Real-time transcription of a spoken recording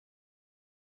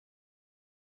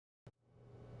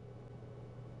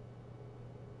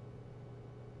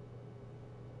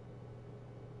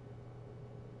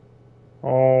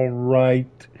All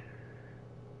right.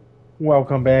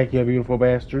 Welcome back, you beautiful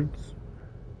bastards.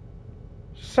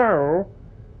 So,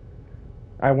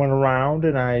 I went around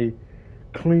and I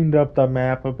cleaned up the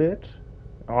map a bit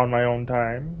on my own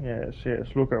time. Yes, yes,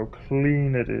 look how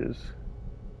clean it is.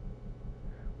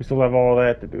 We still have all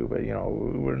that to do, but you know,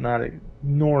 we're not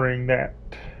ignoring that.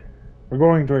 We're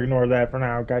going to ignore that for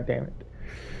now, god damn it.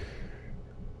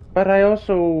 But I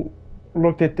also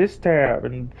looked at this tab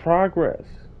in progress.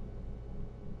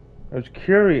 I was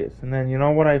curious, and then you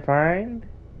know what I find?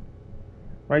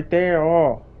 Right there,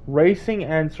 oh, racing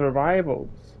and survivals.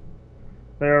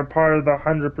 They are part of the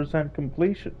 100%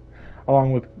 completion,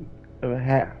 along with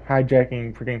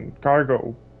hijacking freaking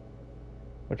cargo,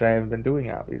 which I haven't been doing,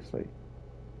 obviously.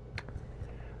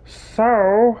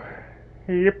 So,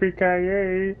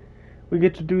 yippee-ki-yay, we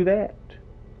get to do that.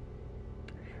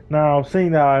 Now,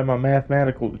 seeing that I'm a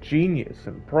mathematical genius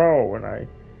and pro, and I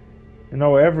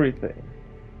know everything,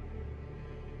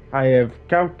 I have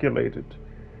calculated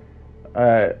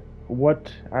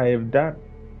what I have done.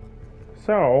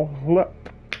 So, look.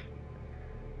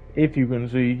 If you can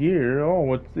see here, oh,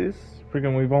 what's this?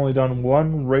 Freaking, we've only done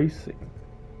one racing.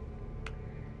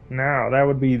 Now, that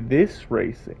would be this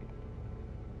racing.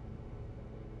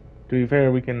 To be fair,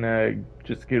 we can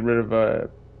just get rid of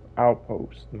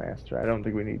Outpost Master. I don't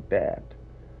think we need that.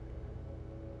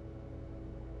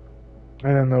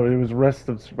 I don't know, it was Rest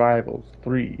of Survivals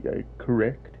 3,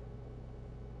 correct?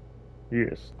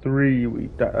 Yes, 3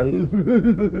 we've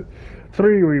done.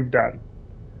 3 we've done.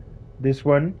 This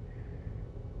one.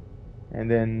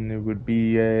 And then it would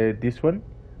be this one.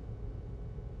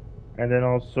 And then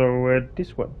also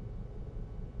this one.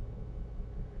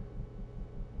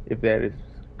 If that is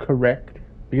correct.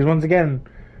 Because once again,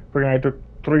 I took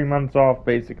 3 months off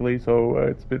basically, so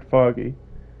it's a bit foggy.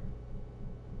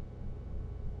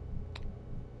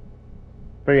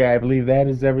 But yeah, I believe that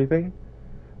is everything.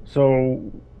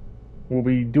 So we'll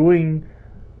be doing,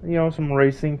 you know, some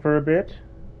racing for a bit.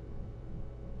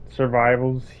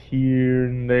 Survivals here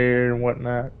and there and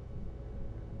whatnot.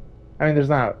 I mean, there's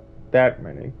not that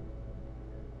many.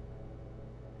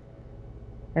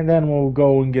 And then we'll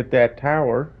go and get that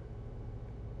tower.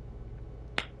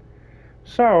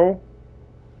 So,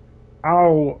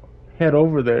 I'll head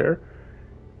over there,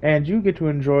 and you get to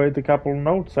enjoy the couple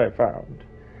notes I found.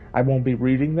 I won't be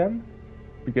reading them,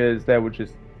 because that would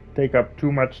just take up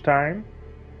too much time,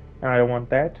 and I don't want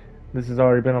that. This has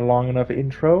already been a long enough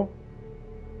intro.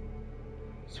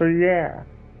 So yeah,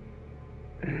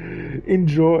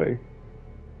 enjoy.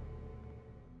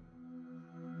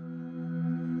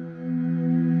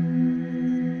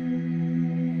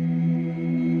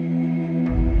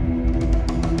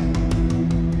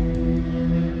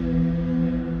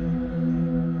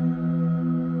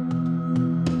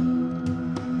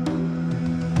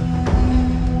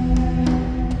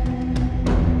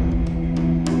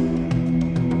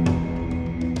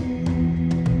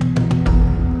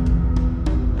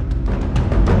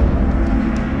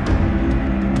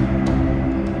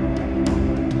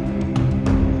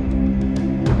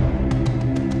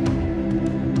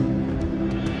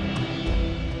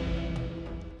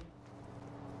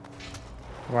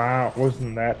 Wow,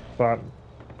 wasn't that fun?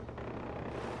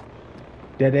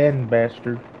 Dead end,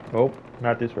 bastard. Oh,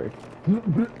 not this way.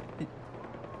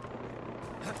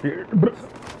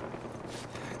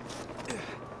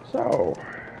 So,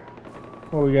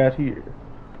 what we got here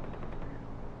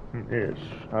is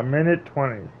a minute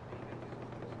 20.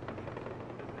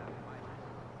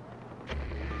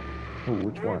 Ooh,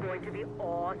 which one? You're going to be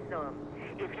awesome.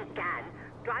 If you can,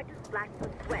 try to splash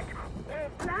some sweat.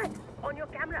 Blood on your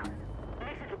camera.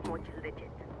 Makes it look more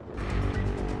legit.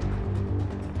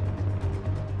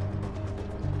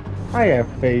 I have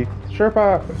faith.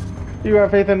 Sherpa, you have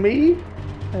faith in me?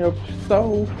 I hope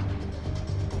so.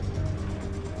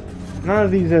 None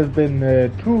of these has been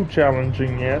too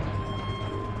challenging yet.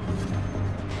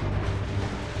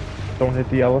 Don't hit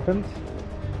the elephants.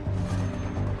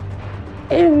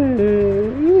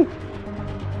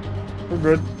 We're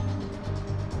good.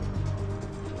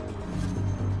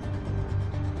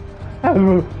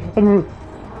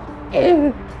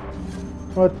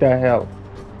 What the hell?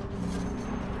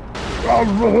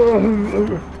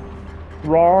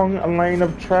 Wrong lane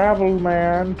of travel,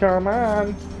 man. Come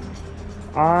on.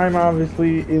 I'm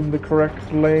obviously in the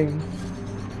correct lane.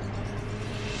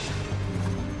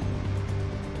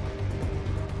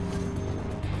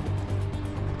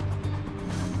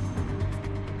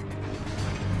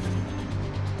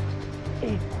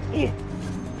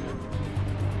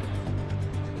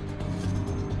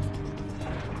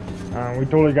 We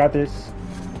totally got this.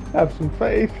 Have some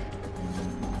faith.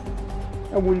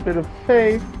 A wee bit of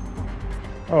faith.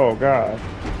 Oh god.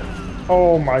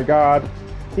 Oh my god.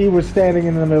 He was standing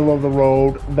in the middle of the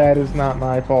road. That is not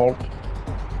my fault.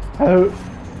 Oh.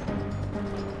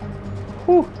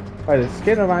 Whew. By the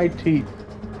skin of my teeth.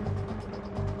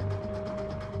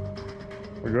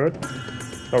 We good?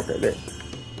 Okay, there.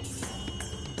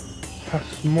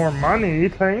 That's more money,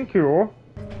 thank you.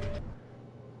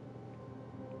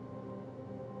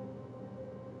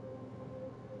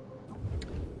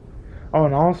 Oh,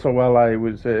 and also while I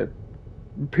was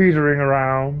petering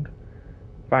around,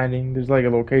 finding there's like a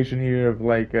location here of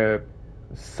like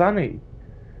Sunny's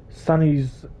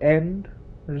End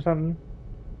or something.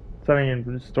 Sunny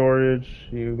in storage.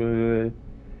 He's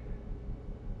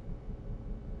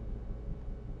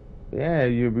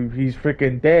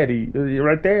freaking dead.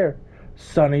 Right there,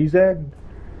 Sunny's End.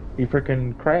 He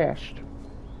freaking crashed,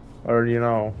 or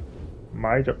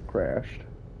might have crashed,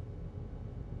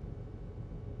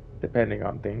 depending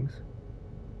on things.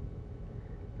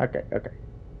 Okay.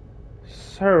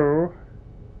 So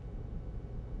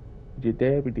we did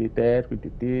that. We did that. We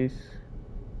did this.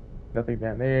 Nothing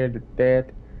down there. Did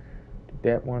that. Did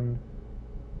that one.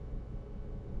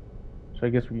 So I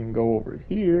guess we can go over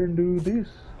here and do this.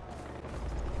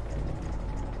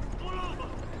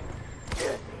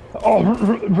 Oh,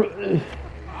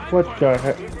 what the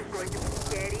heck?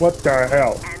 What the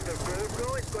hell?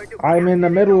 I'm in the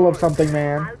middle of something,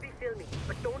 man.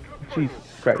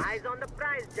 Jesus Christ.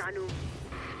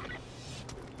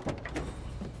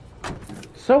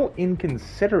 So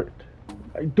inconsiderate.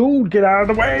 Dude, get out of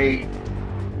the way!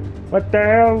 What the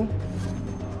hell?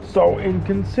 So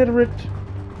inconsiderate.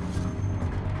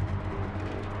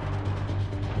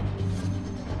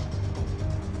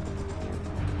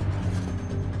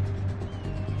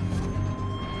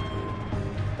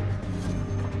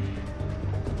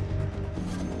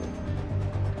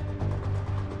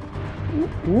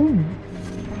 Ooh.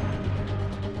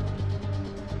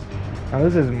 Now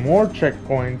this is more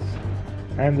checkpoints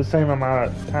and the same amount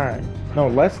of time. No,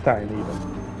 less time even.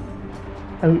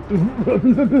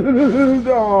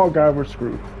 Oh god, we're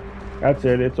screwed. That's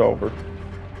it, it's over.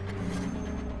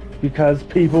 Because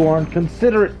people aren't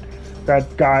considerate.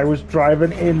 That guy was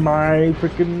driving in my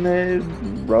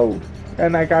freaking road.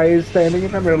 And that guy is standing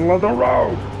in the middle of the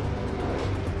road.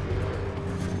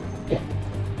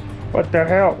 What the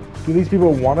hell? Do these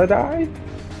people want to die?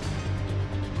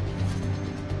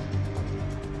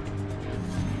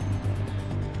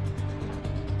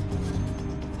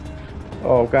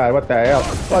 Oh god, what the hell?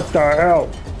 What the hell?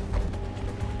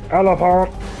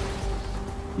 Elephant!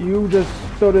 You just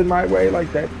stood in my way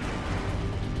like that.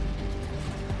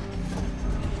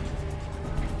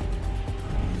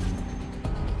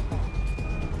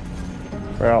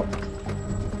 Well,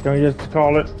 can we just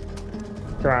call it?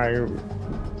 Can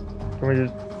we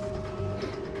just...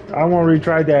 I want to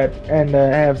retry that and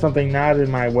have something not in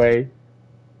my way.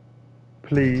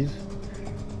 Please.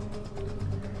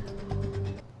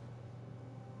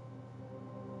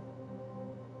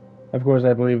 Of course,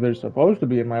 I believe they're supposed to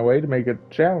be in my way to make it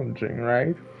challenging,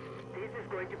 right? This is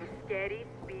going to be scary,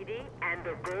 speedy, and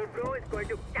the GoPro is going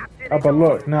to capture Oh, but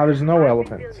look, now there's no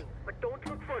elephants. But don't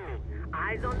look for me.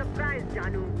 Eyes on the prize,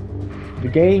 Janu. The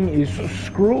game is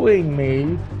screwing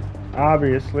me,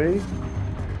 obviously.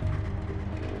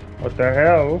 What the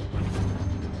hell?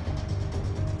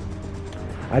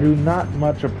 I do not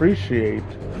much appreciate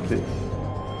this.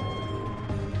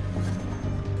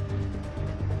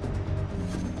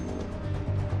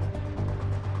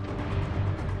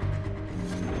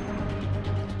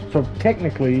 So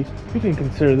technically, you can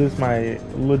consider this my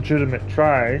legitimate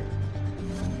try.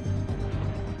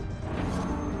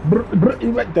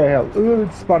 What the hell? Ooh,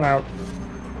 it spun out.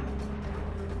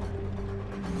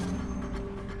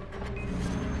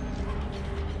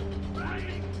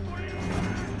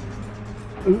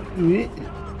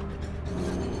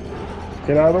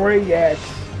 Get out of the way, yes.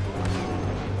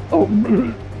 Oh,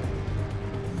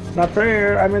 not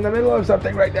fair. I'm in the middle of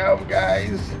something right now,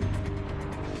 guys.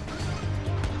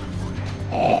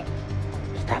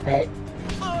 Stop it.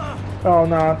 Oh,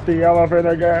 not the elephant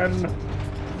again.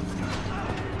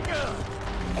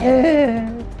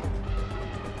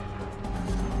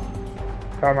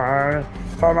 Come on.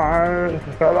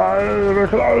 We're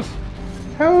close.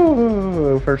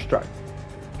 Oh, first try.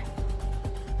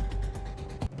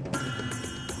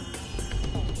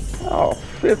 Oh,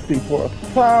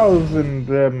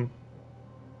 54,000.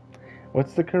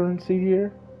 What's the currency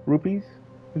here? Rupees?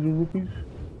 Is it rupees?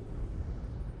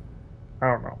 I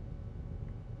don't know.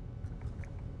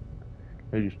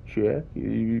 I just check.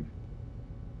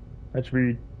 That should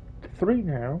be 3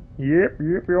 now. Yep,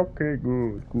 okay,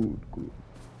 good.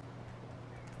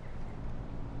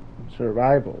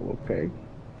 Survival, okay.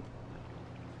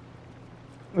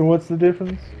 And what's the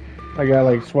difference? I got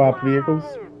like swap vehicles.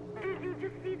 Did you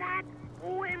just see that?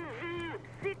 OMG!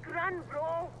 Sick run,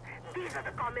 bro! These are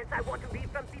the comments I want to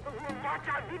read from people who watch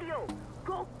our video.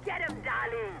 Go get him,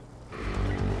 darling!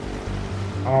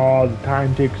 Oh, the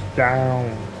time ticks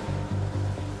down.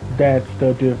 That's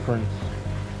the difference.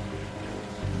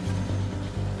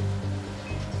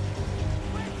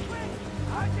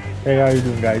 Hey, how you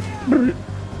doing, guys?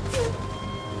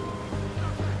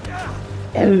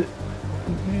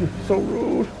 So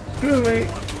rude. Excuse me.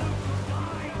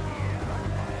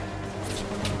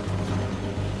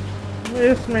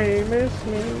 Miss me, miss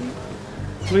me.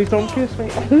 Please don't kiss me.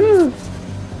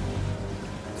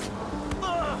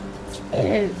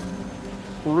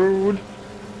 Rude.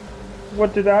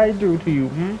 What did I do to you,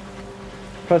 hmm?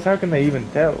 Plus, how can they even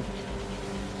tell?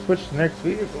 Switch to the next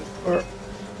vehicle. Or,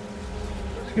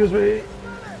 excuse me.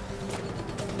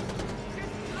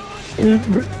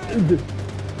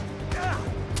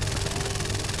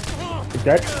 Take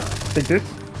that. Take this.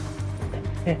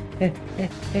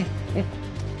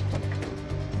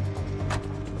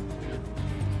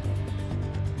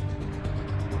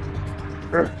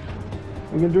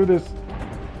 We can do this.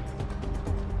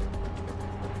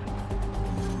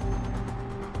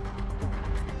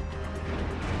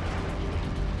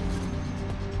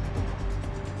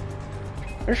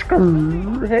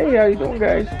 Hey, how you doing,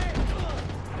 guys?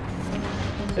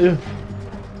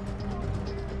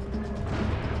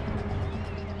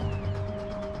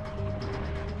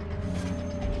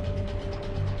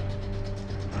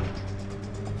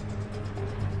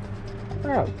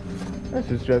 Wow,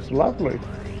 this is just lovely.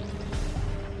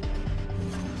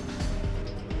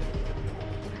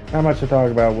 Not much to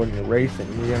talk about when you're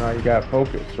racing. You know, you got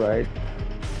focus, right?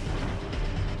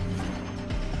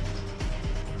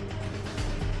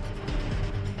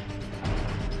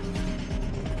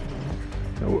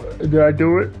 Did I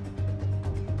do it?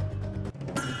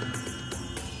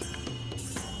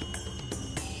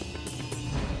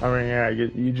 I mean, yeah,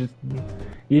 you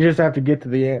just have to get to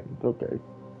the end. Okay.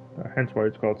 Hence why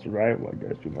it's called survival, I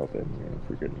guess. You know, then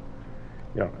freaking,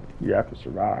 you have to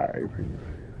survive.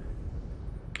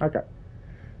 Okay.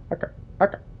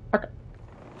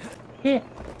 Yeah.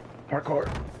 Parkour.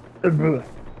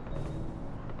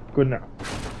 Good now.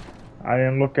 I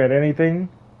didn't look at anything.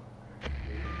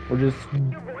 We're just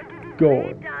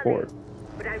going for it.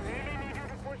 But I really need you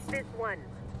to push this one.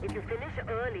 If you finish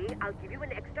early, I'll give you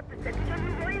an extra percentage on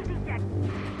your royalty check.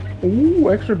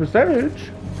 Ooh, extra percentage?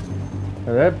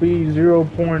 Now that'd be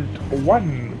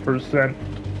 0.1%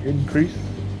 increase.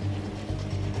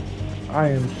 I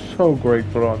am so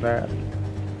grateful on that.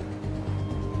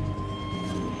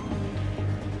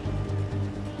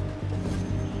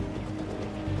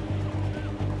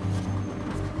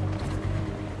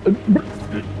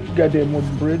 Goddamn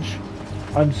wooden bridge.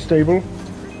 Unstable.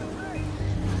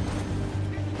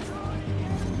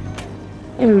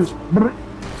 Who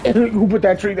put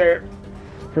that tree there?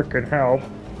 Frickin' hell.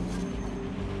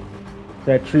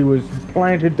 That tree was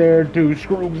planted there to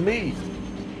screw me.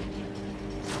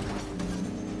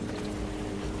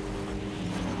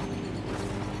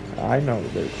 I know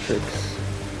their tricks.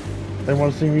 They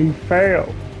want to see me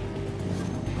fail.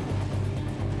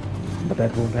 But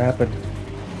that won't happen.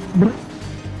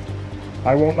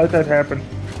 I won't let that happen.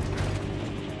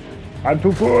 I'm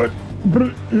too good.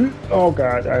 Oh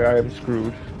god, I am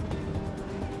screwed.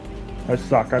 I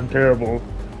suck, I'm terrible.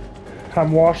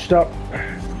 I'm washed up.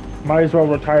 Might as well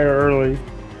retire early.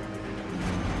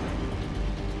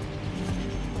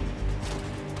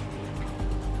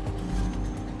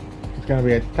 It's gonna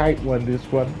be a tight one, this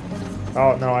one.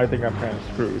 Oh no, I think I'm kind of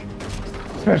screwed.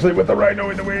 Especially with the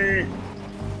rhino in the way.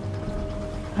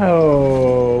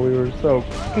 Oh, we were so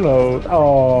close.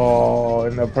 Oh,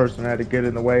 and the person had to get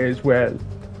in the way as well.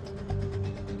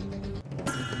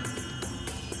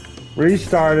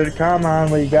 Restarted. Come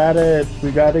on, we got it.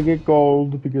 We got to get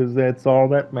gold because that's all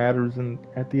that matters. And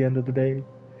at the end of the day,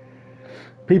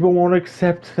 people won't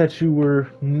accept that you were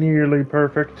nearly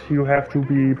perfect. You have to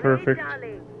be perfect. Hey,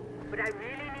 darling, but I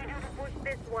really need you to push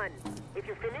this one. If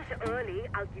you finish early,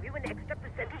 I'll give you an extra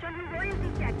percentage on your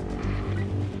royalty check.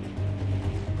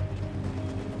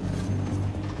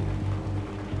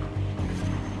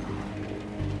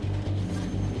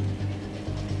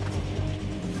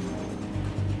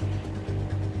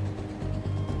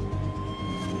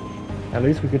 At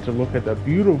least we get to look at the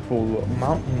beautiful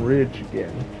mountain ridge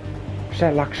again. Is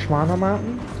that Lakshmana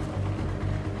Mountain?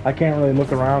 I can't really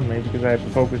look around me because I have to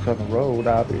focus on the road,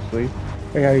 obviously.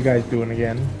 Hey, how you guys doing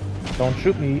again? Don't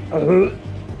shoot me.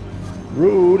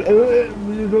 Rude.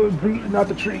 Not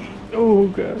the tree. Oh,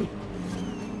 God.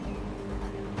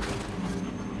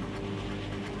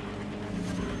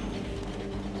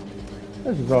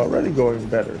 This is already going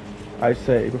better, I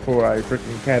say, before I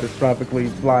freaking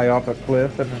catastrophically fly off a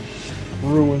cliff and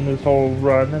ruin this whole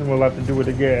run and we'll have to do it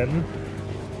again.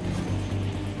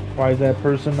 Why is that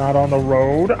person not on the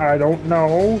road? I don't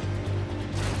know.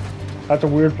 That's a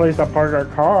weird place to park our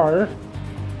car.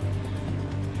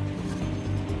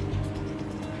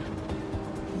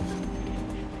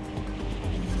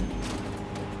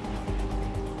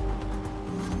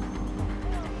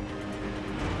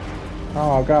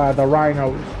 Oh god, the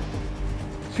rhinos.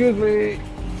 Excuse me.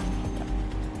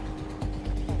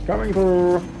 Coming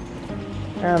through.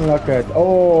 And look at,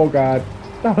 oh god.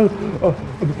 I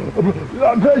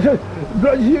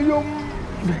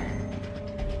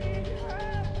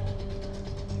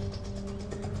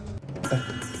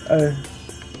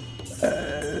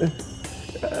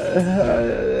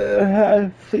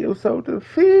feel so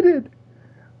defeated.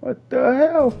 What the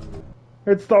hell?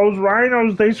 It's those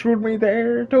rhinos, they screwed me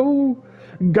there too.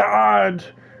 God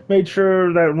made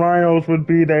sure that rhinos would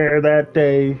be there that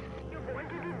day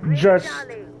just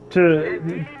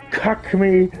to cuck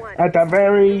me at the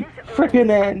very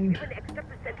frickin' end.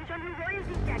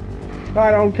 I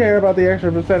don't care about the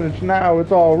extra percentage now,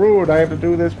 it's all ruined. I have to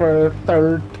do this for a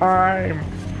third time.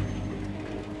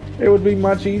 It would be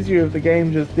much easier if the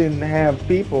game just didn't have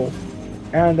people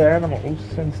and animals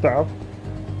and stuff.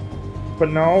 But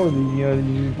no,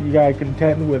 you gotta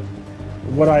contend with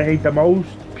what I hate the most,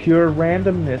 pure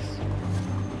randomness.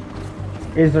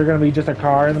 Is there gonna be just a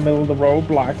car in the middle of the road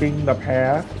blocking the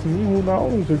path? Who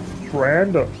knows? It's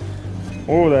random.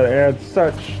 Oh, that adds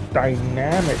such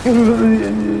dynamic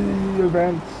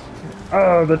events.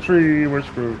 Oh, the tree, we're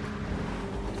screwed.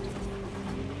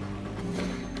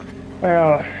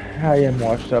 Well, I am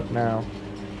washed up now.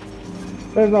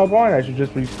 There's no point, I should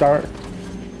just restart.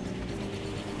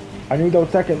 I need those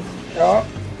seconds. Oh.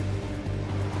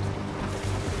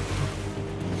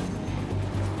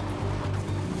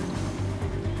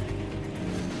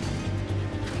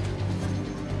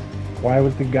 Why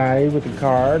was the guy with the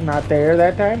car not there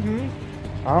that time?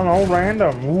 I don't know,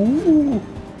 random. Ooh.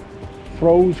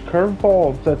 Throws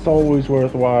curveballs, that's always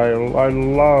worthwhile. I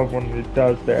love when it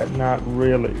does that, not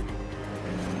really.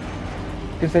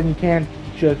 Because then you can't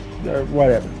just,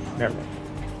 whatever, never mind.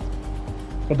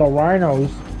 But the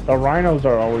rhinos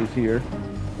are always here.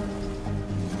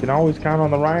 You can always count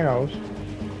on the rhinos.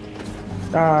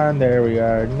 Ah, and there we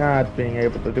are, not being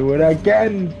able to do it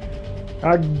again!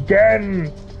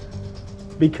 Again!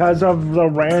 Because of the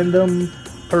random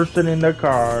person in the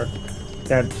car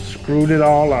that screwed it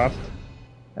all up.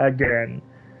 Again.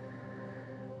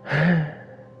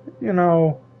 You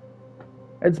know,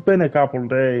 it's been a couple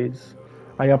days.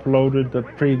 I uploaded the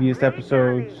previous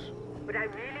episodes. But I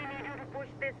really need you to push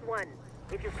this one.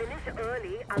 If you finish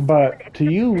early, but to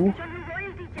you,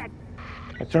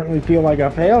 I certainly feel like a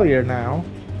failure now.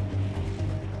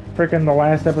 Frickin' the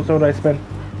last episode I spent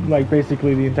like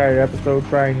basically the entire episode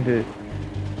trying to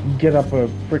get up a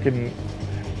frickin'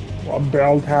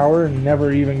 bell tower and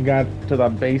never even got to the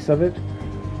base of it.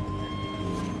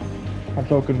 I'm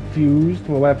so confused.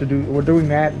 We're doing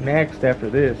that next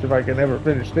after this, if I can ever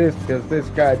finish this, because this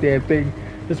goddamn thing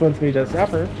just wants me to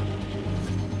suffer.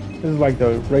 This is like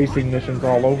the racing missions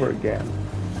all over again.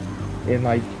 In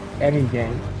like any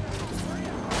game.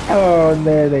 Oh, and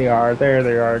there they are,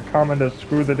 coming to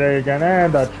screw the day again,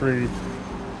 and a tree.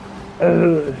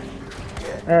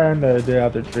 And the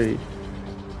other tree.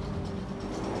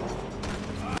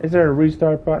 Is there a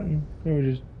restart button? Let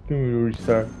me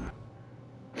restart.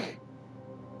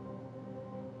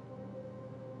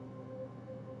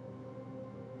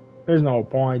 There's no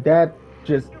point. That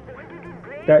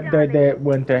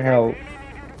went to hell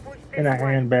in a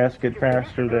handbasket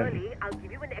faster than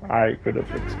I could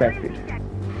have expected.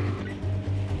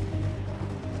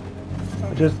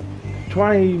 Just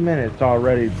 20 minutes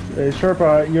already.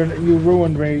 Sherpa, you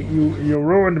ruined me. You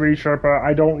ruined me, Sherpa.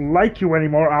 I don't like you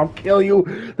anymore. I'll kill you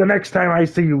the next time I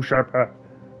see you, Sherpa.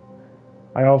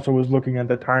 I also was looking at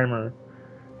the timer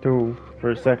too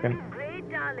for a second,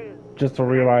 just to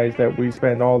realize that we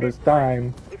spend all this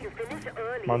time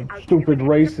on stupid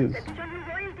races.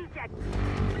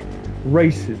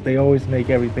 Races, they always make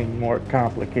everything more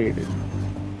complicated.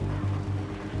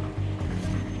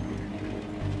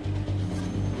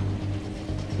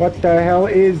 What the hell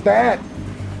is that?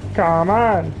 Come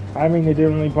on. I mean, it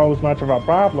didn't really pose much of a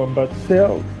problem, but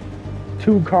still.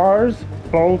 2 cars,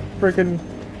 both freaking,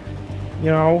 you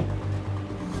know,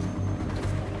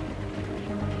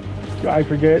 I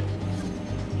forget.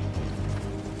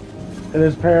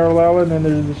 There's parallel and then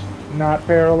there's not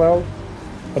parallel.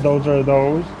 But those are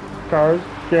those cars.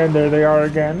 And there they are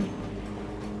again.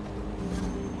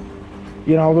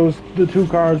 You know, the 2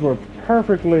 cars were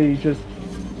perfectly just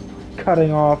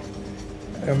cutting off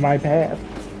my path.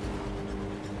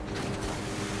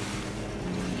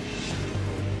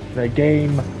 The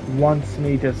game wants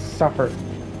me to suffer.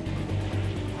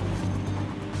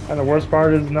 And the worst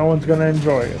part is no one's gonna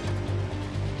enjoy it.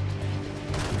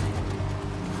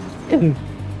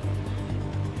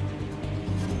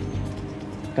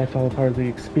 That's all part of the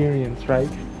experience, right?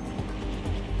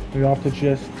 We have to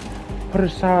just put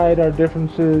aside our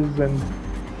differences and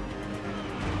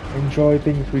enjoy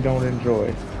things we don't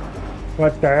enjoy.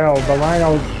 What the hell?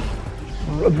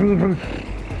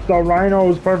 The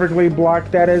rhinos perfectly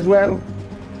blocked that as well.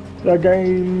 The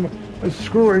game is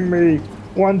screwing me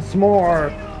once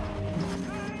more.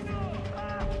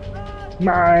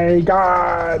 My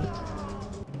God.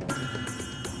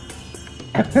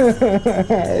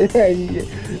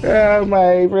 Oh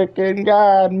my freaking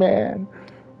God, man.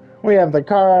 We have the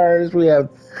cars, we have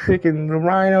freaking the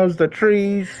rhinos, the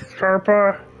trees,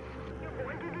 Sharpa.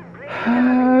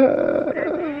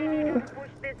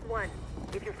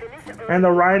 And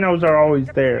the rhinos are always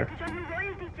there.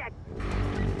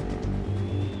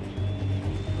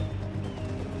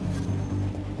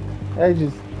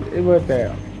 It went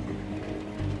down.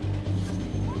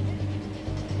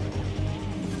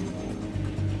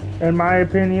 In my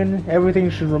opinion,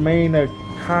 everything should remain a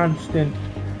constant,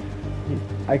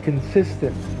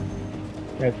 consistent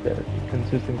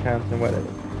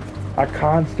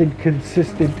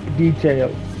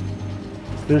detail.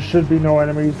 There should be no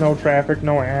enemies, no traffic,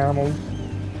 no animals,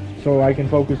 so I can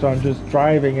focus on just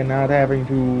driving and not having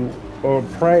to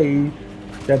pray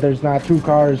that there's not two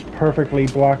cars perfectly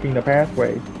blocking the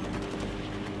pathway.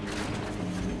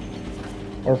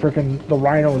 Or frickin' the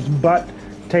rhino's butt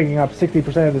taking up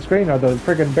 60% of the screen, or the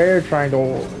frickin' bear trying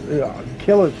to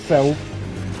kill itself.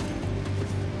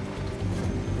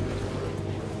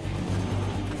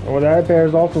 Or that bear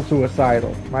is also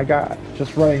suicidal. My God,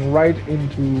 just running right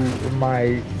into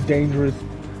my dangerous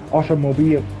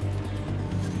automobile.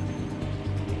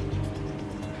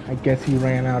 I guess he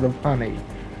ran out of honey.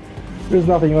 There's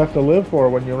nothing left to live for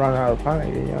when you run out of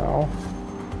honey, you know.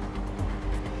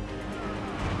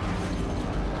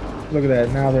 Look at that,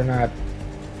 now they're not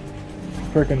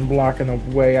freaking blocking the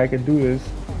way I can do this.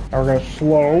 I'm gonna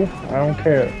slow, I don't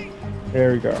care.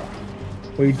 There we go.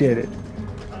 We did it.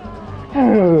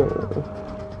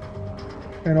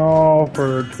 And all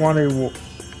for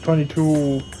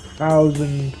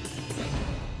 22,000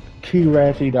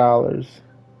 Kirati dollars.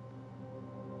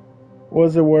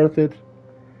 Was it worth it?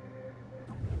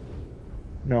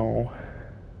 No.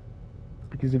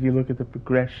 Because if you look at the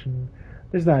progression,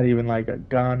 there's not even like a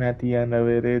gun at the end of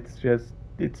it. It's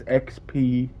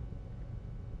XP.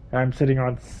 I'm sitting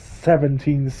on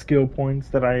 17 skill points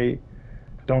that I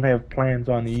don't have plans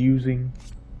on using.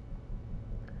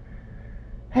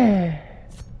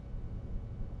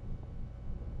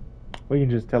 We can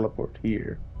just teleport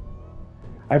here.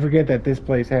 I forget that this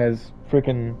place has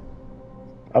frickin'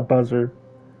 a buzzer.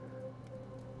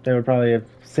 They would probably have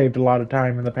saved a lot of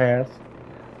time in the past.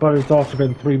 But it's also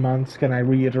been 3 months. Can I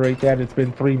reiterate that? It's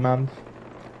been 3 months.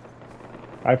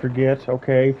 I forget.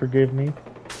 Okay, forgive me.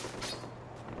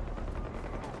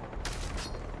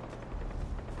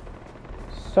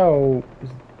 So,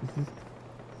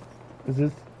 is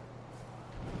this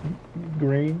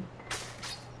green?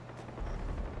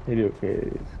 Maybe okay, it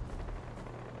is.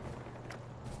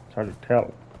 It's hard to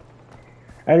tell.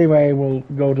 Anyway, we'll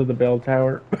go to the bell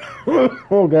tower.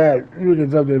 Oh God, you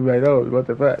get something in my nose. What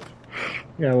the fuck?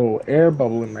 Got a little air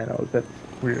bubble in my nose. That's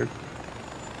weird.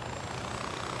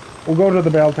 We'll go to the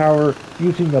bell tower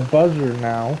using the buzzer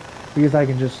now, because I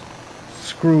can just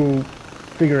screw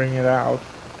figuring it out.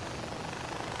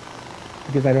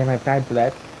 Because I don't have time for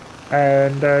that.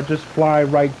 And just fly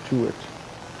right to it.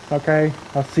 Okay?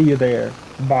 I'll see you there.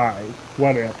 Bye.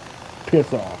 Whatever.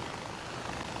 Piss off.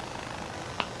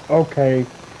 Okay.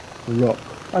 Look.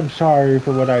 I'm sorry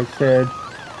for what I said.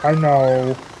 I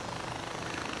know.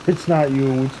 It's not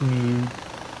you, it's me.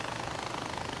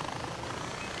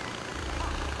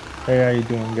 Hey, how you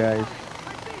doing, guys?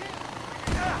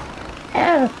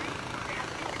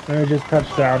 Let me just touch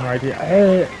down right here.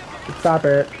 Hey, stop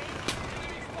it.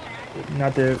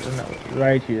 Not there, no,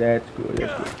 right here. That's good.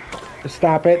 That's good.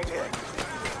 Stop it.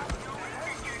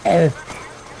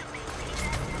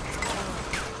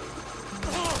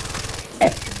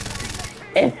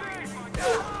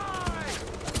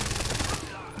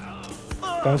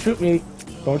 Don't shoot me.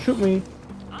 Don't shoot me.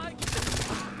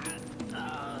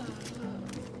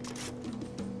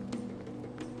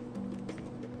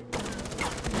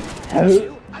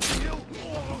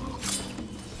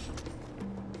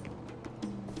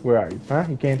 Where are you? Huh?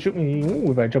 You can't shoot me.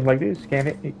 Ooh, if I jump like this, you can't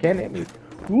hit me.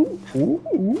 Ooh, ooh,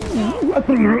 ooh,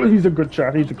 ooh. He's a good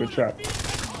shot. He's a good shot.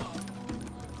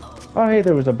 Oh, hey,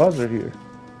 there was a buzzer here.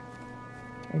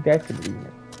 Ain't that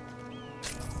convenient?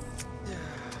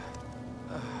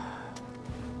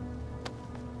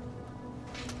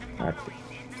 That's it.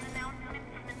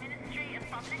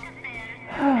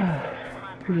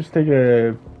 We'll just take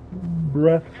a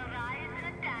breath.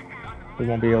 We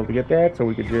won't be able to get that, so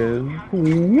we could just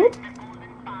whoop.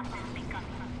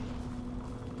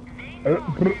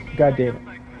 God damn it.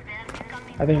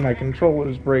 I think my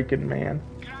controller's breaking, man.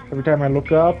 Every time I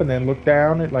look up and then look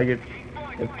down,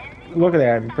 look at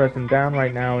that, I'm pressing down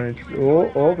right now and it's,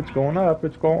 oh, it's going up,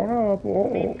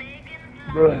 oh.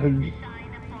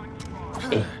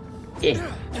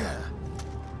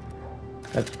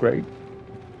 That's great.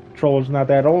 Controller's not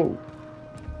that old.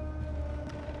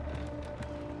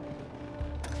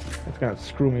 It's gonna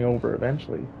screw me over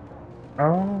eventually.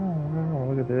 Oh,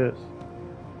 look at this.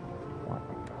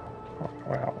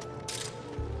 Wow.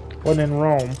 Wasn't in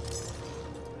Rome.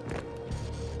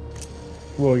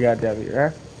 What we got down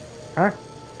here, huh?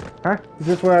 Huh? Is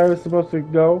this where I was supposed to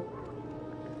go?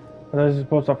 Was I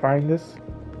supposed to find this?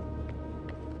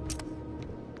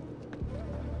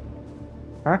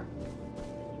 Huh?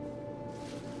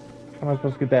 How am I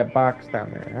supposed to get that box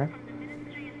down there, huh?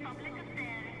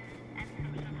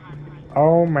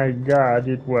 Oh my god,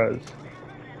 it was.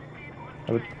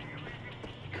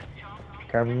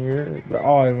 Come here.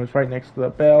 Oh, it was right next to the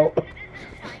bell.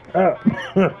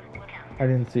 I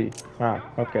didn't see. Ah,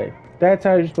 okay. That's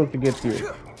how you're supposed to get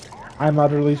here. I'm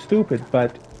utterly stupid,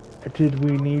 but did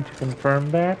we need to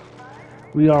confirm that?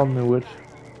 We all knew it.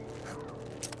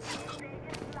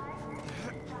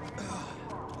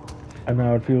 And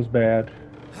now it feels bad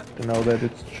to know that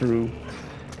it's true.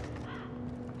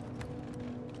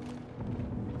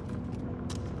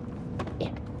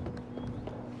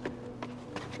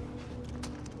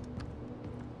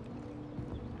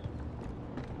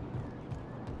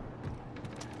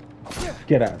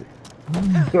 Get out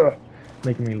of here.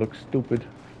 Making me look stupid.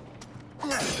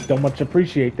 Don't much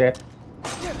appreciate that.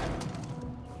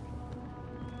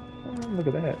 Oh, look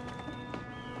at that.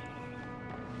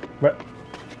 What?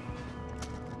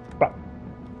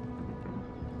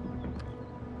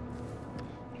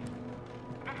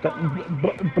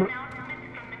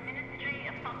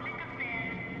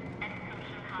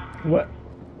 What?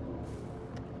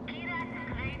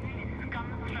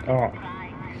 Oh.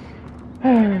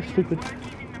 Stupid.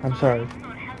 I'm sorry.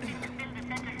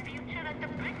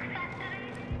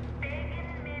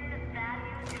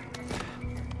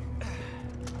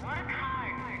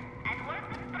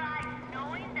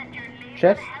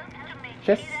 Chest?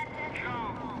 Chest?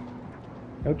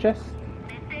 No chest?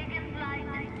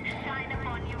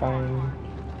 Fine.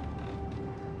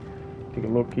 Take a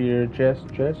look here. Chest.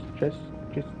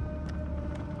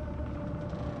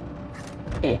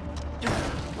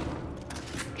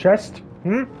 Chest?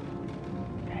 Hmm?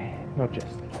 No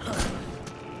chest.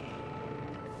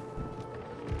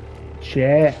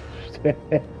 Chest.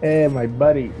 My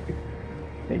buddy.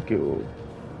 Thank you.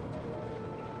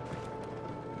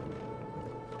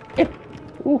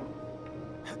 Ooh.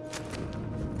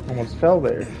 Almost fell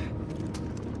there.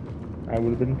 I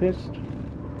would have been pissed.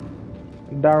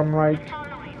 Downright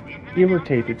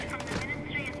irritated.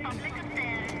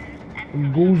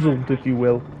 Goozled, if you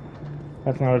will.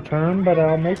 That's not a term, but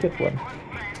I'll make it one.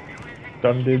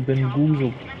 Done did been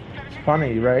goozled. It's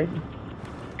funny, right?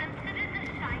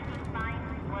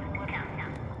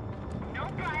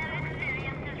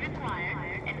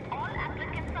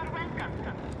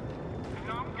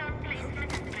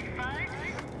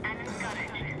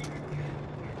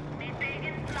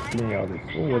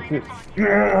 Oh, what's this?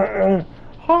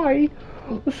 Hi!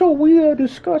 So we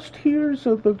discussed here's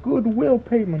the goodwill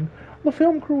payment. The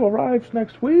film crew arrives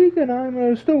next week, and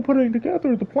I'm still putting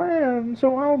together the plan,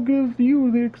 so I'll give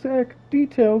you the exact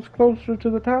details closer to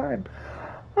the time.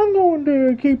 I'm going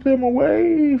to keep them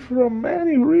away from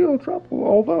any real trouble,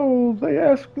 although they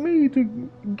asked me to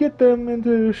get them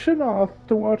into Shinoth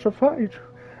to watch a fight.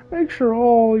 Make sure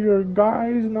all your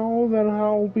guys know that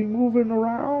I'll be moving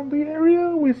around the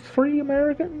area with 3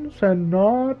 Americans, and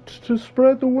not to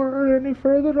spread the word any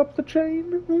further up the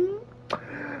chain.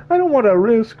 I don't want to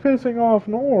risk pissing off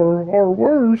Nor, or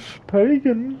worse,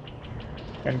 Pagan.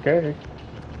 And Kay.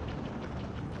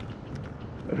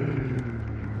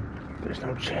 There's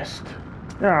no chest.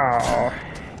 Oh.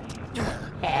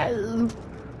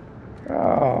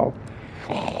 Oh.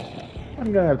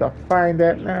 I'm gonna have to find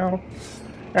that now.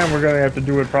 And we're gonna have to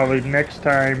do it probably next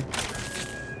time.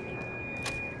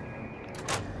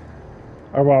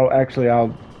 Or well, actually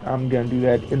I'll I'm gonna do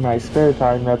that in my spare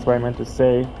time, that's what I meant to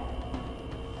say.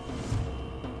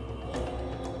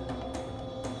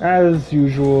 As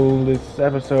usual, this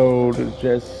episode is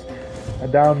just a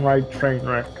downright train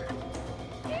wreck.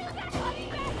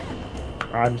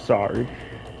 I'm sorry.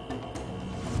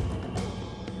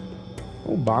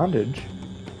 Oh, bondage.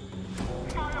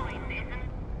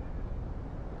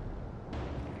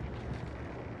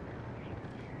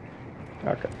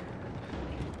 Okay.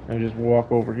 Let me just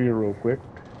walk over here real quick.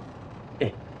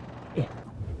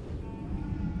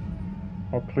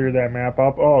 I'll clear that map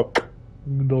up. Oh,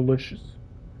 delicious.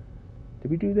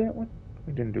 Did we do that one?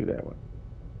 We didn't do that one.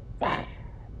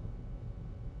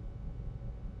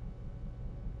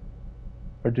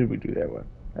 Or did we do that one?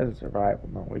 That's a survival.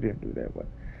 No, we didn't do that one.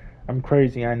 I'm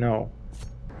crazy, I know.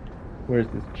 Where's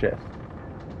this chest?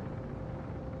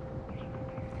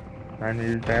 9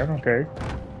 meters down, okay.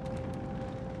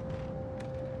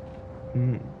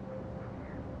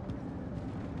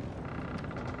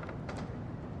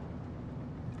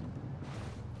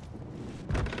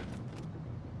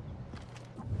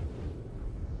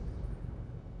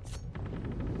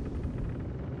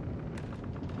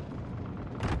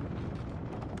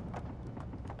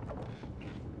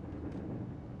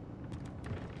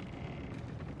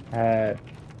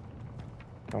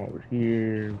 Come over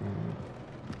here.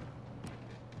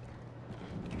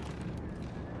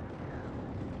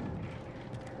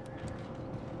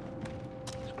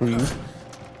 Screw you.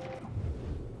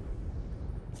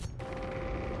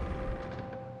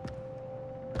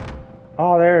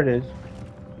 Oh, there it is.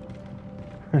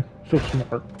 So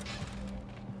smart.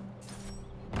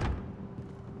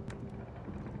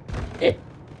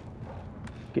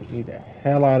 Get me the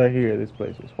hell out of here. This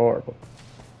place is horrible.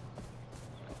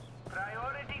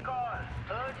 Priority call.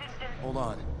 Urgent. Hold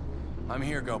on. I'm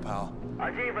here, Gopal.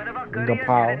 Ajay, one of our couriers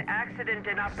had an accident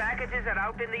and our packages are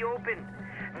out in the open.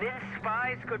 Nin's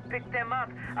spies could pick them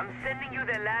up. I'm sending you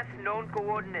their last known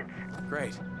coordinates.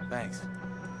 Great. Thanks.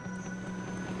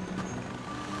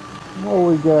 What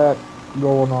we got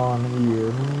going on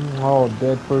here? Oh,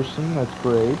 dead person. That's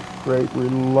great. Great. We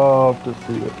love to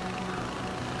see it.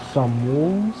 Some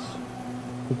wolves.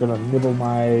 They're gonna nibble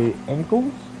my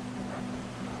ankles.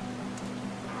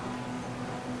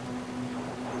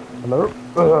 Hello?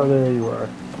 Oh, there you are.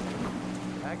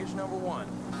 Package number 1.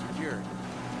 Secured.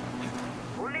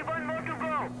 Only one more to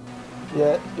go.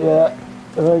 Yeah.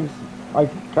 Thanks. I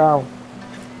can count.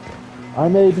 I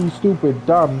may be stupid,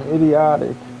 dumb,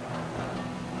 idiotic,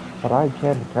 but I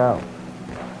can count.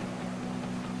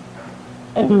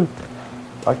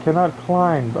 I cannot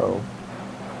climb, though.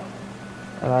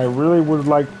 And I really would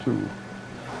like to.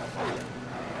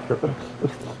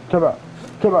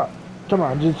 Come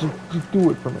on, just do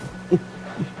it for me.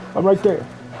 I'm right there.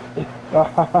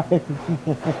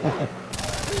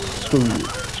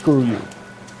 Screw you.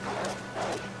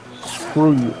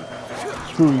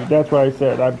 That's what I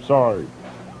said. I'm sorry.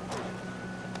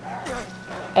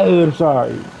 I'm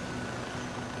sorry.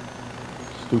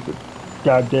 Stupid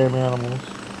goddamn animals.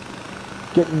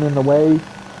 Getting in the way,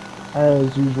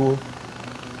 as usual.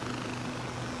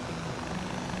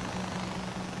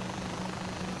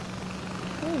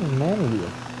 Man,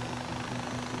 here.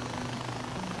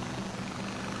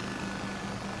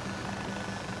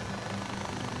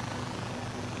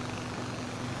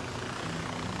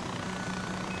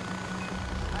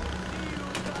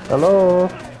 Hello?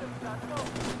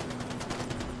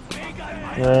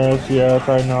 Yes,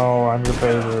 I know. I'm your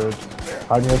favorite.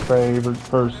 I'm your favorite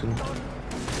person.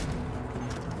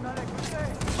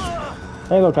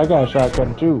 Hey, look, I got a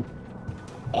shotgun too.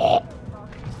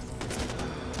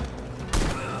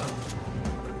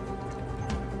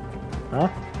 Huh?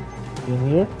 In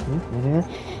here? In here?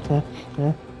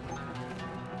 Yeah.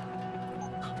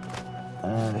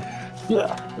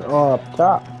 Oh, up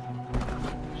top.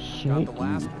 Got the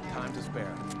last time to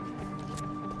spare.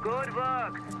 Good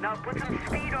work. Now put some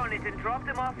speed on it and drop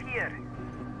them off here.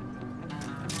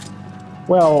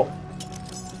 Well,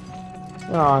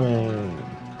 I mean,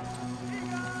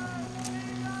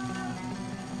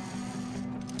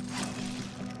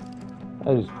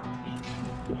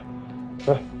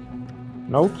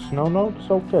 notes? No notes?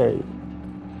 Okay.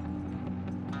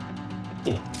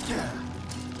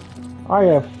 I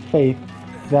have faith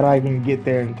that I can get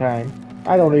there in time.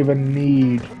 I don't even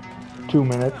need 2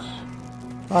 minutes.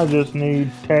 I just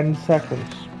need 10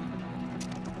 seconds.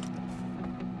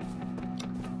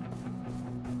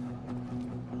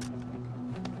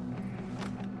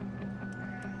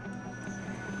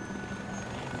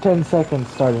 Ten seconds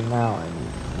starting now.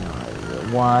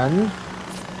 1,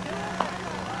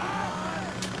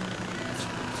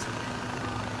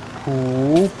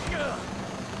 2,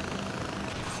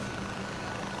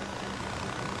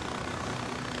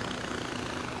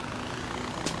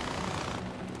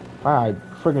 I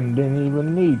friggin' didn't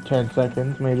even need 10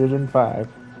 seconds, made it in 5.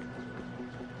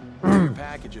 Your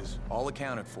packages, all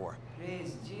accounted for.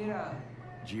 Please, Jira.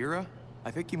 Jira?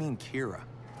 I think you mean Kira.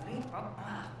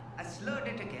 I slurred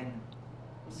it again.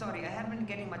 I'm sorry, I haven't been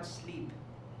getting much sleep.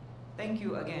 Thank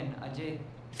you again, Ajay.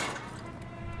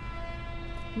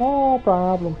 No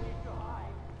problem.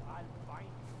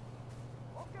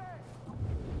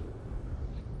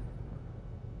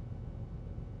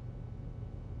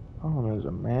 Oh, there's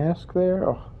a mask there?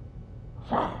 Oh.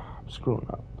 I'm screwing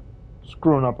up.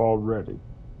 Screwing up already.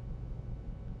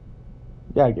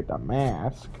 Gotta get the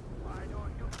mask.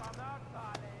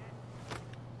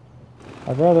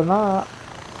 I'd rather not.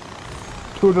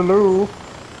 Toodaloo.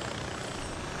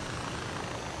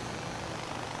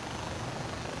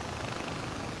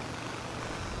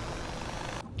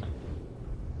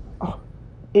 Oh,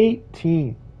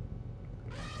 18.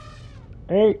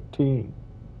 18.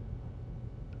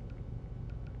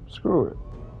 Screw it.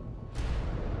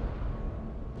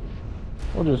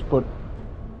 We'll just put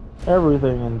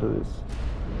everything into this.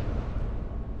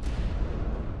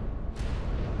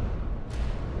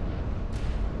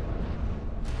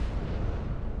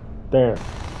 There.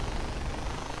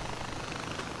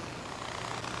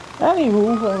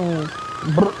 Anywho, I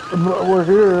mean, we're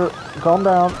here. Calm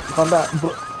down. Calm down.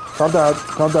 Calm down.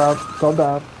 Calm down. Calm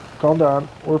down. Calm down.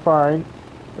 We're fine.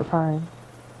 We're fine.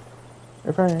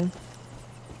 We're fine.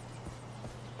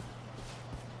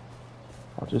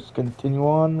 I'll just continue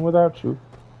on without you.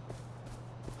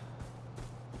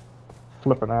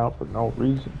 Flipping out for no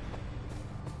reason.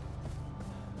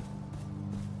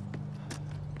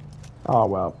 Oh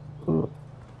well. Ugh.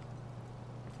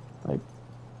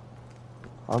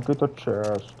 I'll get the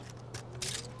chest.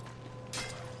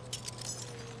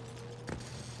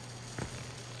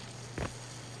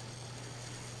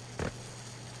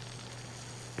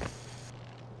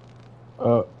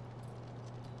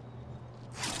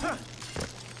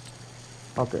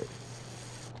 Okay.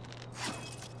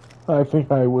 I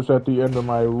think I was at the end of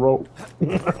my rope.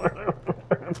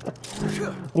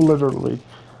 Literally.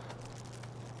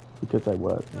 Because I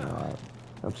was. You know,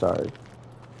 I'm sorry.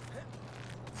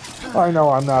 I know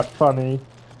I'm not funny.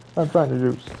 I'm trying to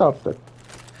do something.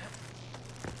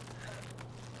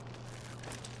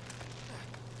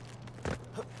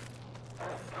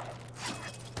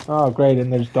 Oh great,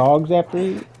 and there's dogs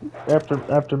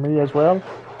after me as well?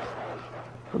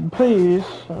 Please,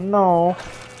 no.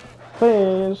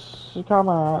 Please, come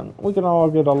on. We can all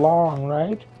get along,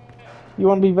 right? You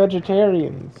want to be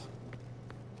vegetarians.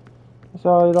 I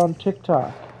saw it on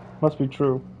TikTok. Must be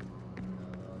true.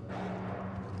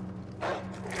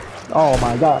 Oh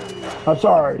my god. I'm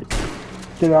sorry.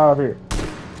 Get out of here.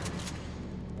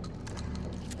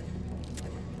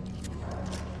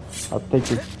 I'll take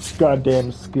your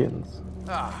goddamn skins.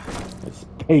 It's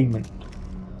payment.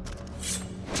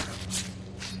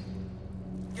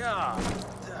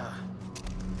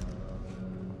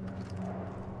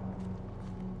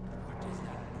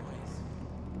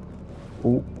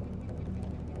 Ooh.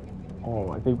 Oh,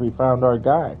 I think we found our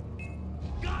guy.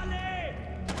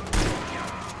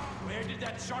 Where did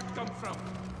that shot come from?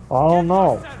 I don't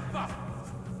know.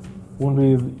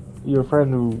 Wouldn't be your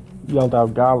friend who yelled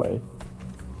out Gale.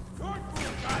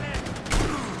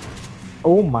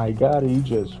 Oh my god, he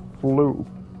just flew.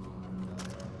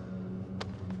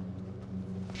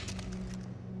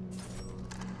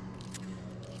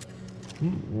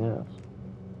 Yes.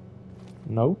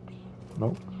 Notes?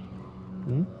 Notes?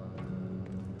 Hmm?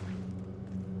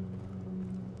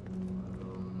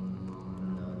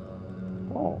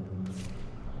 Oh.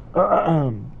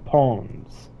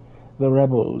 Pawns. The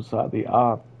rebels are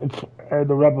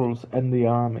the rebels and the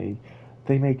army.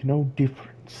 They make no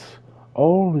difference.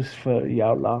 All is for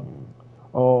Yaolong.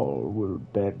 All will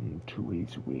bend to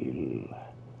his will.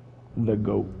 The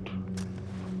goat.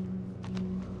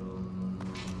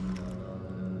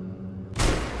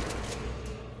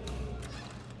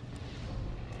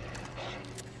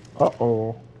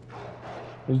 Uh-oh.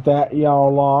 Is that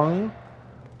Yaolong?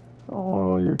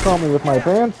 Oh, you caught me with my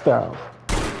pants down.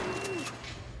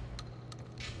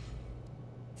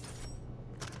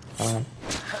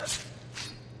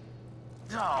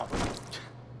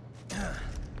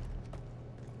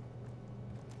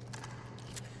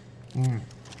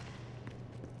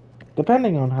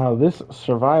 Depending on how this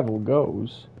survival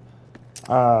goes,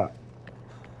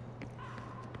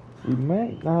 we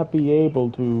might not be able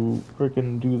to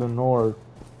frickin' do the Nor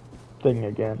thing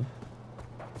again.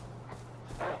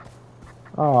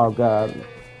 Oh god.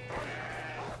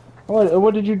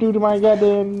 What did you do to my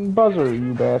goddamn buzzer,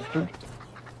 you bastard?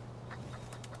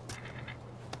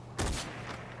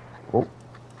 Oh.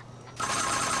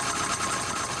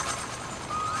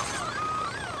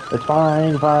 It's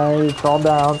fine, fine. Calm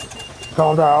down.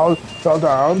 Calm down. Calm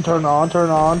down. Turn on, turn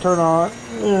on, turn on.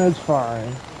 Yeah, it's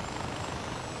fine.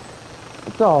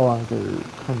 It's all under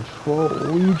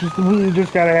control. You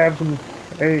just gotta have some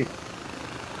faith.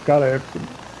 Gotta have some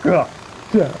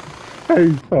goddamn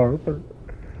faith, Arthur.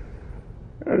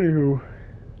 Anywho.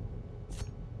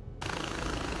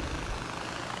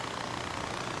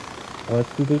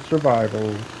 Let's do the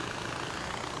survival.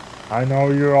 I know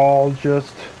you're all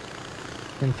just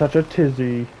in such a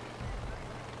tizzy.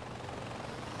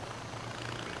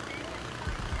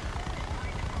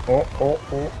 Oh, oh,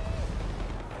 oh.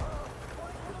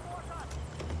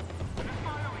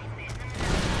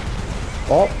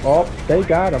 Oh, oh, they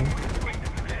got him.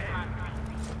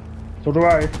 So do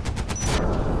I.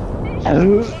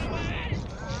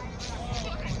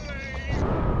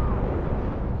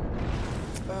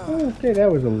 Okay,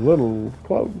 that was a little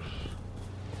close.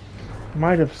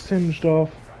 Might have singed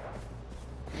off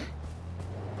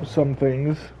some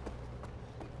things.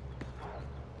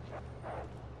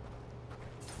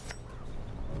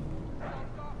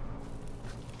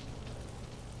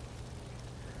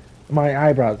 My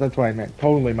eyebrows, that's what I meant.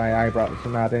 Totally my eyebrows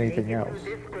and not anything else.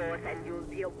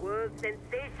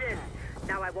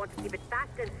 Now I want to keep it fast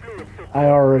and fluid. I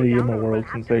already am a world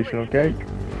sensation, okay?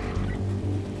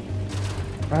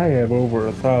 I have over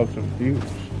 1,000 views.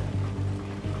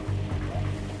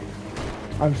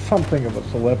 I'm something of a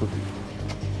celebrity.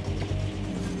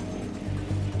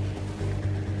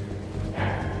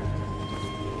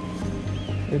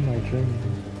 In my dreams.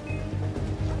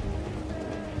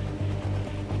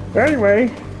 Anyway,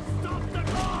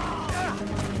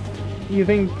 you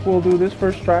think we'll do this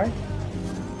first try?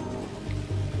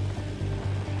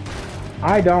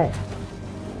 I don't.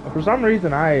 For some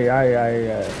reason, I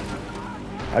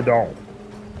don't.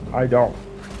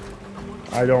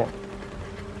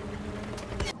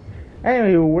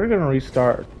 Anyway, we're gonna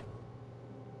restart.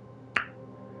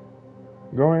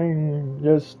 Going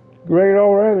just great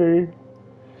already.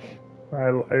 I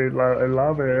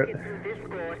love it. This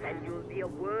course and you'll be a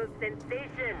world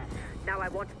sensation. Now I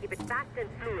want to keep it fast and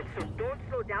fluid, so don't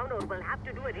slow down or we'll have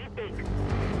to do a retake.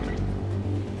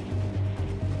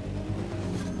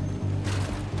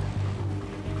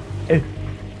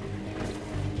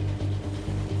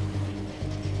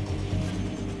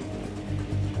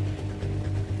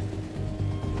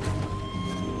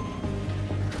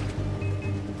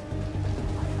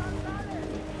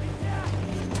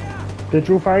 Did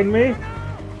you find me?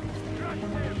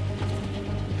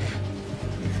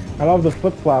 I love the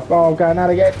flip-flop. Oh god, not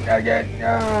again, not again.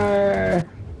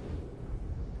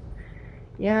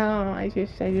 Yeah, I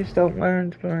just don't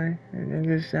learn to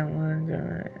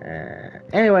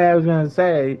Anyway, I was gonna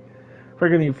say,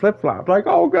 freaking he flip-flop. Like,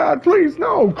 oh god, please,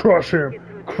 no, crush him.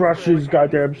 Crush his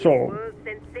goddamn soul. World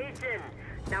sensation.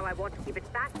 Now I want to keep it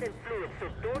fast and fluid, so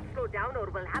don't slow down or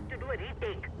we'll have to do a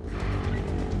retake.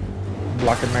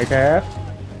 Blocking my path.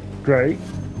 Great.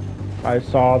 I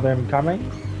saw them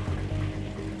coming.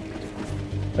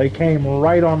 They came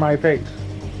right on my face.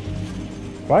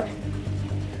 What?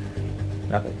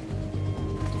 Nothing.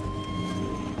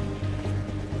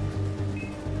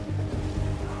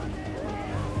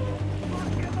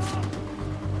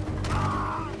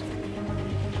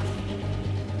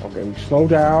 Okay, slow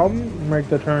down. Make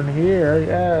the turn here.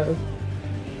 Yes.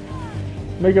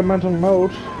 Make a mental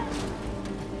note.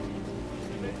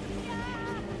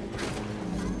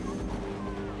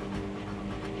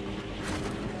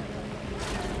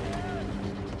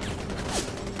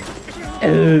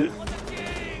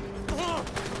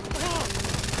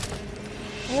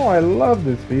 Oh, I love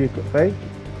this vehicle. Thank you.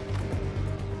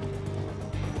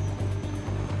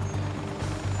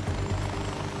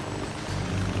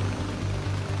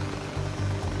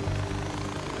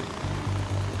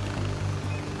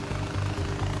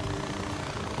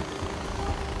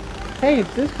 Hey,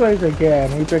 it's this place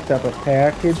again. We picked up a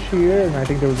package here, and I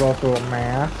think there was also a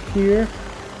mask here.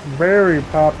 Very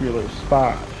popular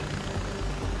spot.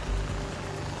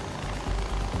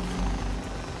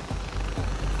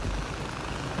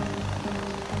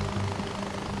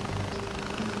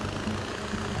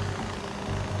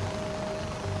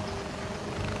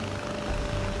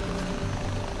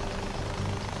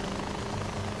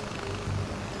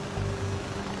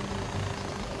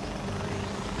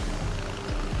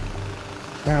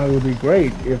 Now it would be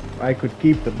great if I could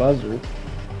keep the buzzer.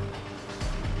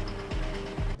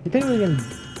 You think we can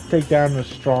take down the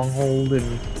stronghold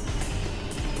in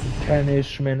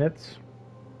 10-ish minutes?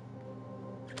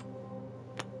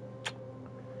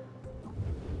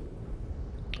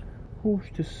 Who's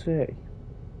to say?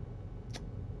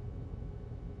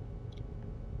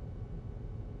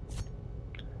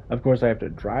 Of course, I have to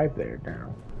drive there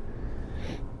now.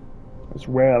 As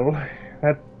well,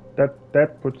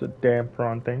 that puts a damper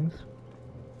on things.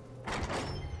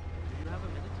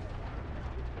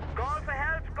 Call for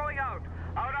help going out.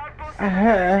 Our outpost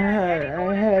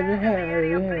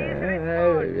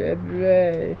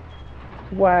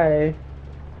Why?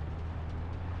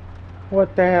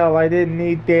 What the hell? I didn't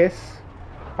need this.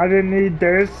 I didn't need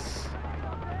this.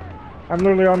 I'm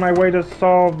literally on my way to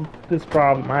solve this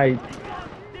problem. I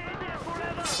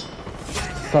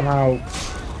somehow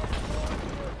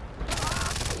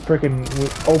freaking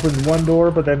opened one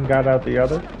door but then got out the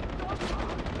other.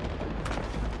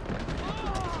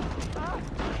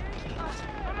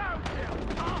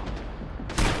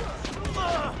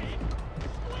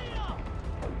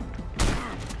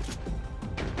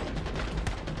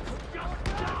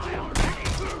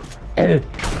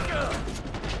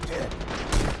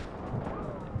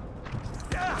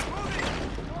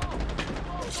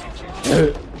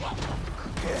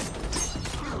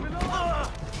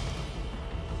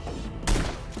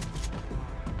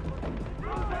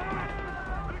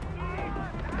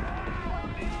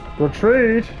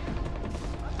 Retreat!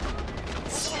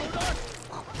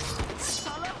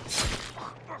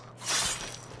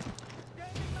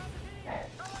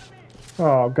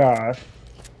 Oh gosh.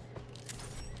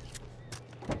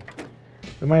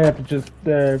 We might have to just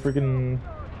freaking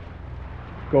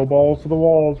go balls to the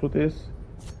walls with this.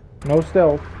 No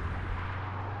stealth.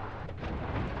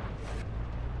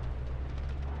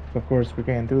 Of course we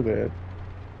can't do that.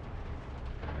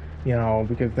 You know,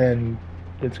 because then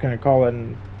it's gonna call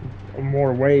in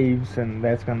more waves and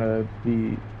that's gonna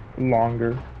be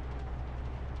longer.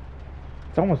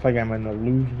 It's almost like I'm in a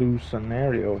lose-lose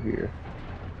scenario here.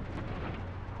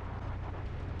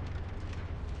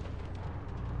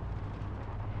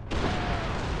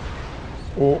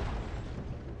 Oh.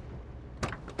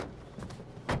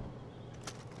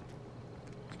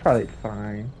 It's probably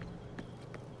fine.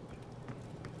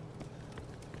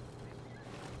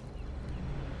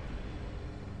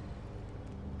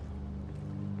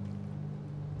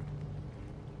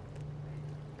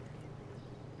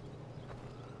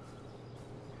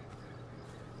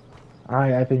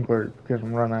 I think we're gonna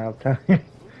run out of time.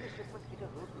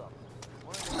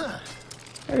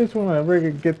 I just want to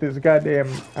really get this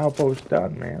goddamn outpost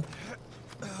done, man.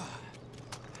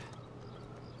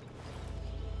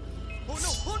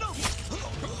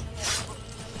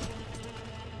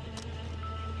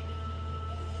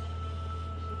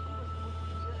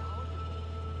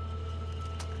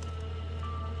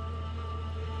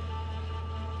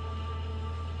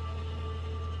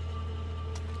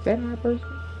 Is that my person?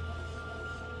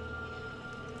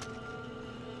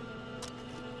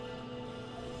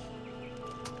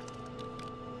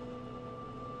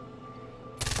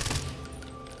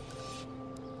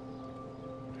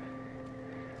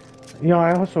 You know,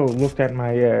 I also looked at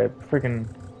my freaking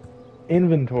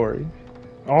inventory.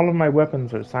 All of my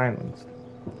weapons are silenced.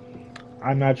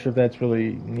 I'm not sure if that's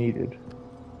really needed.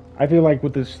 I feel like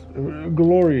with this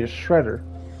glorious shredder,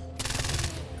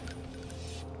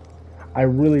 I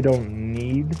really don't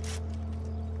need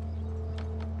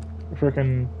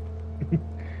freaking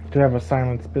to have a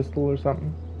silenced pistol or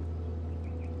something.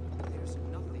 There's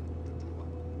nothing to do.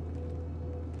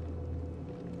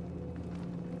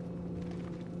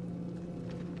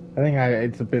 I think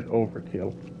it's a bit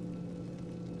overkill.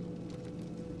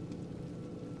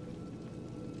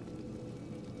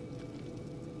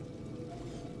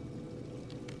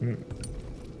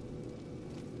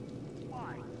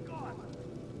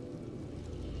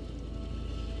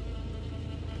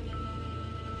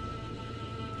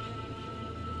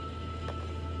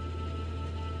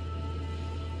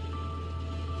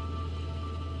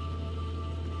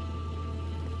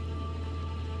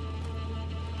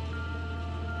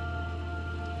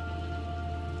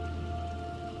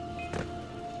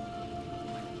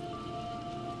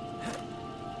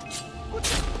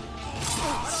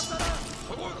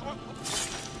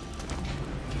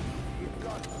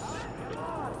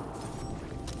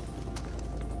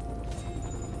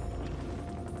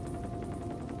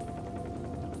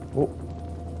 Oh.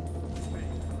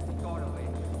 Got away.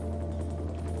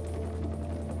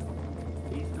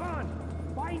 He's gone!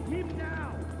 Find him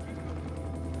now!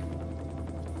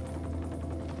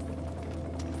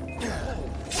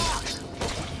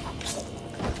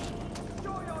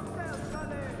 Show yourself,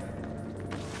 Sully!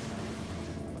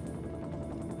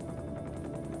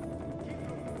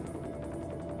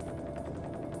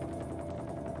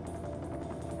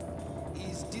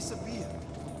 He's disappeared.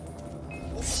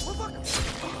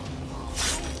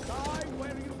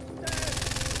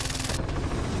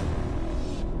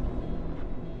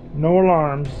 No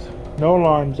alarms. No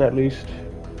alarms, at least.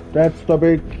 That's the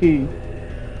big key.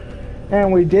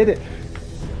 And we did it.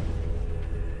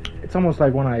 It's almost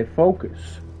like when I focus,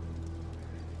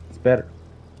 it's better.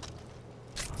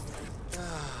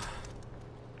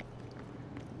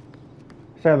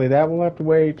 Sadly, that will have to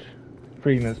wait.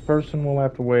 Freeing this person will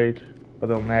have to wait. But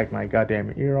they'll nag my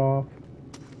goddamn ear off.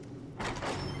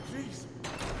 Please,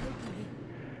 help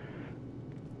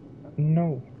me.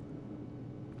 No.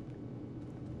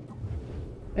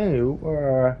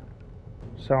 Ew,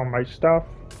 sell my stuff.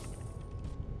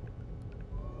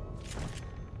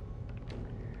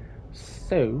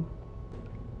 So,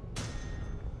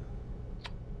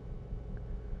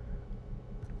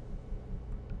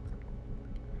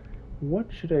 what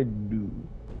should I do?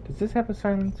 Does this have a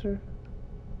silencer?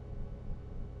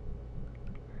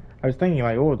 I was thinking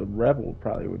like, oh, the Rebel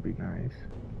probably would be nice.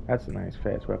 That's a nice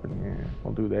fast weapon, yeah.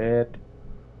 We'll do that.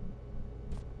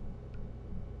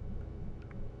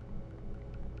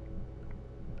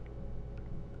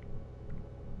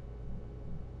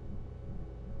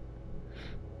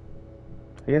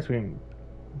 I guess we can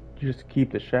just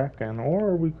keep the shotgun,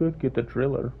 or we could get the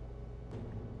driller.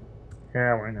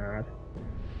 Yeah, why not?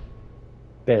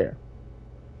 There.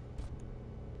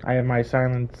 I have my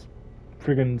silent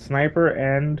friggin' sniper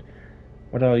and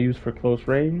what I'll use for close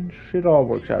range. It all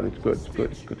works out. It's good. It's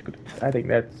good. It's good. It's good. I think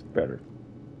that's better.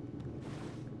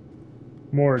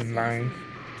 More than nice.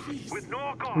 With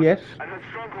Norcon Yes. and the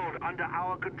stronghold under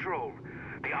our control,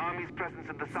 the army's presence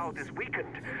in the south is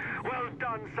weakened. Well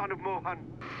done, son of Mohan.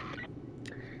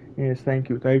 Yes, thank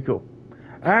you. Thank you.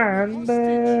 And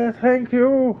thank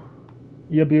you,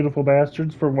 you beautiful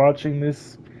bastards, for watching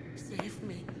this Save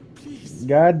me, please.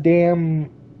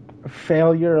 goddamn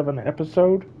failure of an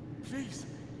episode. Please,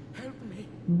 help me.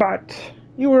 But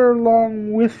you were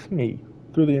along with me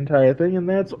through the entire thing, and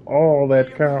that's all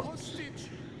that counts. Hostage.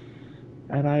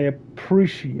 And I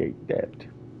appreciate that.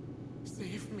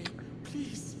 Save me,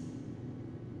 please.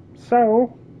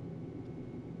 So,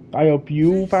 I hope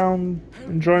you found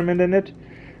enjoyment in it,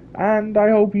 and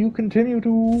I hope you continue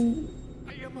to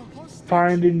I am a hostage.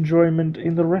 find enjoyment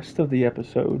in the rest of the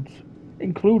episodes,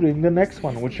 including the next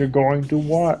one, which you're going to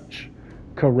watch.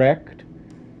 Correct?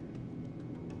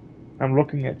 I'm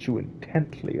looking at you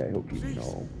intently, I hope you Please,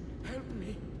 know. help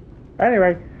me.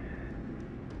 Anyway,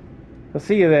 I'll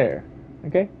see you there,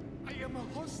 okay? I am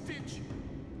a hostage.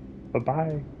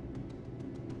 Bye-bye.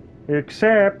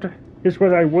 Except, is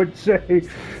what I would say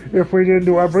if we didn't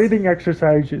do our breathing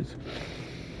exercises.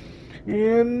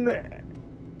 In,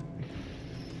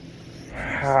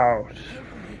 out,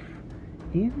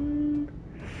 in.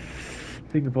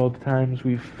 Think of all the times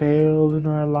we failed in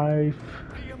our life,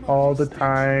 all the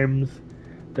times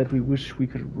that we wish we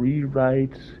could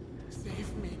rewrite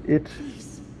Save me, it.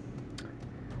 please.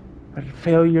 But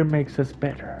failure makes us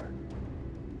better.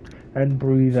 And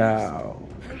breathe out.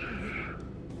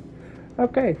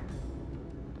 Okay.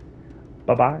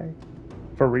 Bye-bye.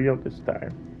 For real this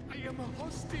time. I am a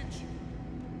hostage.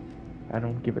 I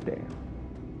don't give a damn.